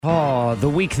Oh, the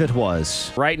week that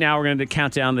was. Right now, we're going to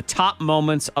count down the top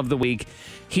moments of the week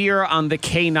here on the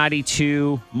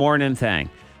K92 Morning Thing.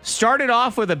 Started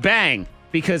off with a bang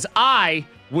because I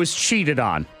was cheated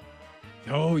on.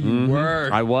 Oh, you were.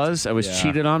 I was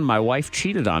cheated on. My wife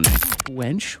cheated on me.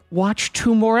 Wench watched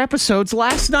 2 more episodes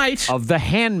last night of The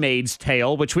Handmaid's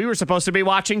Tale, which we were supposed to be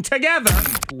watching together.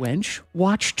 Wench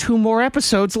watched 2 more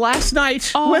episodes last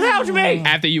night without me.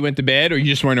 After you went to bed or you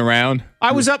just weren't around?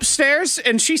 I was upstairs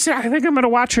and she said, I think I'm going to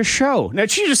watch a show. Now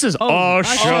she just says, show. Oh,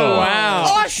 wow.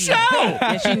 Oh, show.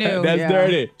 Yeah, she knew. That's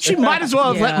dirty. She might as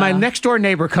well have let my next door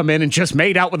neighbor come in and just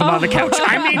made out with him on the couch.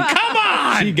 I mean, come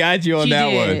on. She got you on She that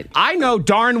did. one. I know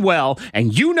darn well,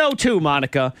 and you know too,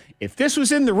 Monica, if this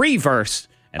was in the reverse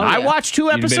and I watched 2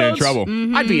 You'd episodes, been in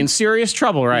trouble. I'd be in serious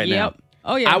trouble right now. Yep.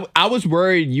 Oh, yeah. I was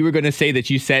worried you were going to say that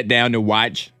you sat down to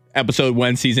watch episode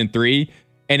 1, season 3,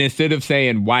 and instead of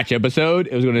saying watch episode,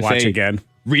 it was going to Watch say again.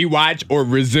 rewatch or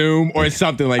resume or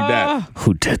something like that.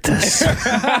 Who did this?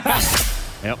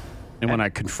 Yep. And when I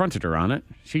confronted her on it,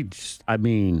 she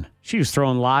was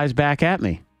throwing lies back at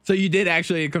me. So you did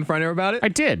actually confront her about it? I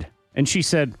did. And she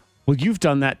said, well, you've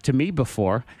done that to me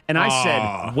before. And I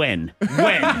said, when?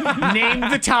 When? Name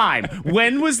the time.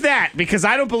 When was that? Because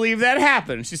I don't believe that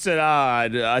happened. She said,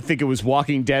 I think it was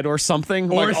Walking Dead or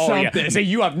something. Or Oh, something. yeah. I say,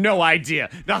 you have no idea.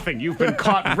 Nothing. You've been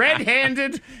caught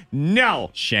red-handed.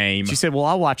 No. Shame. She said, well,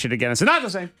 I'll watch it again. I said, not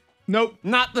the same. Nope.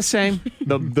 Not the same.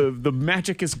 The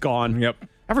magic is gone. Yep.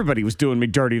 Everybody was doing me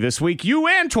dirty this week. You,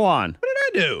 Antoine. What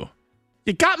did I do?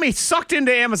 You got me sucked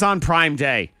into Amazon Prime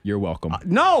Day. You're welcome.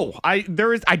 No, I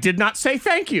did not say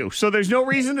thank you, so there's no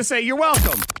reason to say you're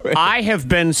welcome. I have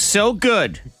been so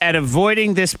good at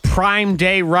avoiding this Prime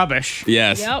Day rubbish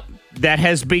Yes. Yep. that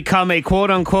has become a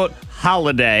quote-unquote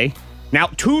holiday. Now,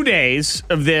 2 days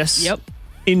of this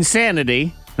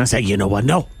insanity. And I say, you know what?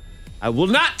 No, I will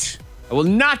not. I will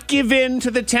not give in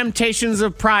to the temptations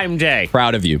of Prime Day.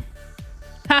 Proud of you.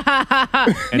 You're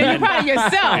proud of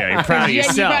yourself. Yeah, you're proud of Yeah,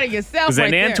 yourself. you're proud of yourself. Because then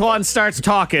right there. Antoine starts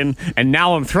talking, and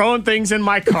now I'm throwing things in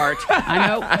my cart. I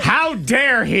know. How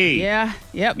dare he? Yeah.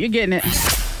 Yep. You're getting it.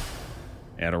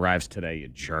 It arrives today, you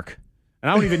jerk. And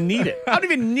I don't even need it. I don't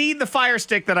even need the Fire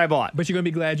Stick that I bought. But you're going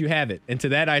to be glad you have it. And to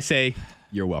that I say,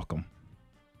 you're welcome.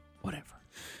 Whatever.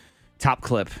 Top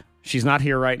clip. She's not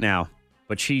here right now,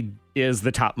 but she is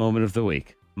the top moment of the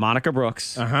week. Monica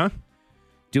Brooks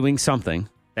doing something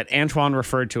that Antoine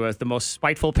referred to as the most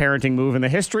spiteful parenting move in the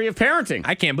history of parenting.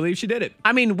 I can't believe she did it.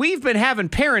 I mean, we've been having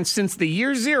parents since the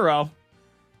year 0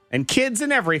 and kids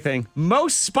and everything.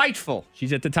 Most spiteful.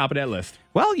 She's at the top of that list.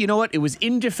 Well, you know what? It was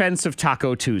in defense of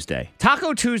Taco Tuesday.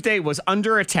 Taco Tuesday was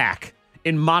under attack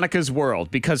in Monica's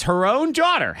world because her own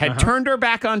daughter had turned her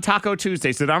back on Taco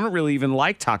Tuesday, said, I don't really even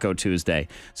like Taco Tuesday.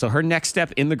 So her next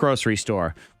step in the grocery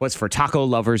store was for taco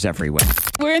lovers everywhere.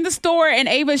 We're in the store and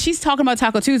Ava, she's talking about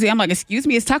Taco Tuesday. I'm like, excuse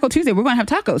me, it's Taco Tuesday. We're going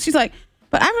to have tacos. She's like,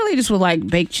 but I really just would like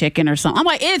baked chicken or something. I'm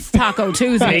like, it's Taco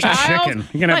Tuesday. Baked child. chicken.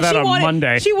 You're gonna have that she on wanted,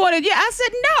 Monday. She wanted, yeah. I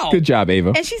said no. Good job,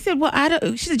 Ava. And she said, well, I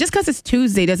don't. She said, just because it's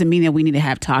Tuesday doesn't mean that we need to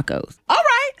have tacos. All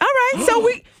right. So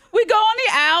we go on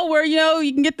the aisle where,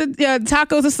 you can get the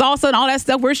tacos and salsa and all that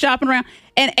stuff. We're shopping around.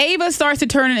 And Ava starts to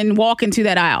turn and walk into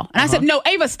that aisle. And I said, no,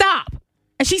 Ava, stop.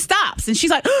 And she stops. And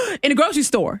she's like, in the grocery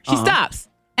store. She stops.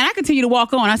 And I continue to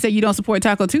walk on. I said, you don't support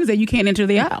Taco Tuesday. You can't enter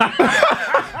the aisle.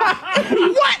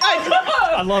 What?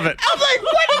 I love it. I'm like,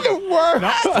 what in the world?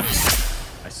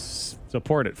 I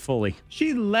support it fully.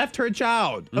 She left her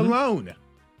child alone.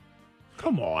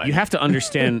 Come on. You have to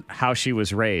understand how she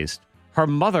was raised. Her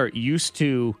mother used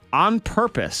to, on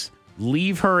purpose,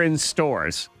 leave her in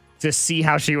stores to see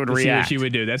how she would To see what react. she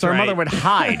would do. That's so her right. mother would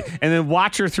hide and then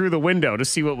watch her through the window to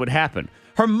see what would happen.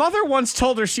 Her mother once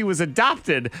told her she was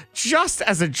adopted just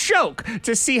as a joke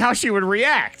to see how she would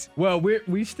react. Well,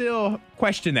 we still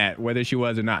question that, whether she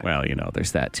was or not. Well,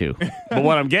 there's that too. But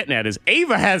what I'm getting at is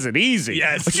Ava has it easy.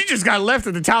 Yes. She just got left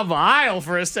at the top of the aisle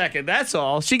for a second. That's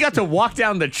all. She got to walk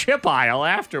down the chip aisle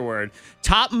afterward.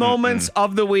 Top moments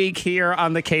of the week here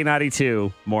on the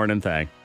K92 Morning Thing.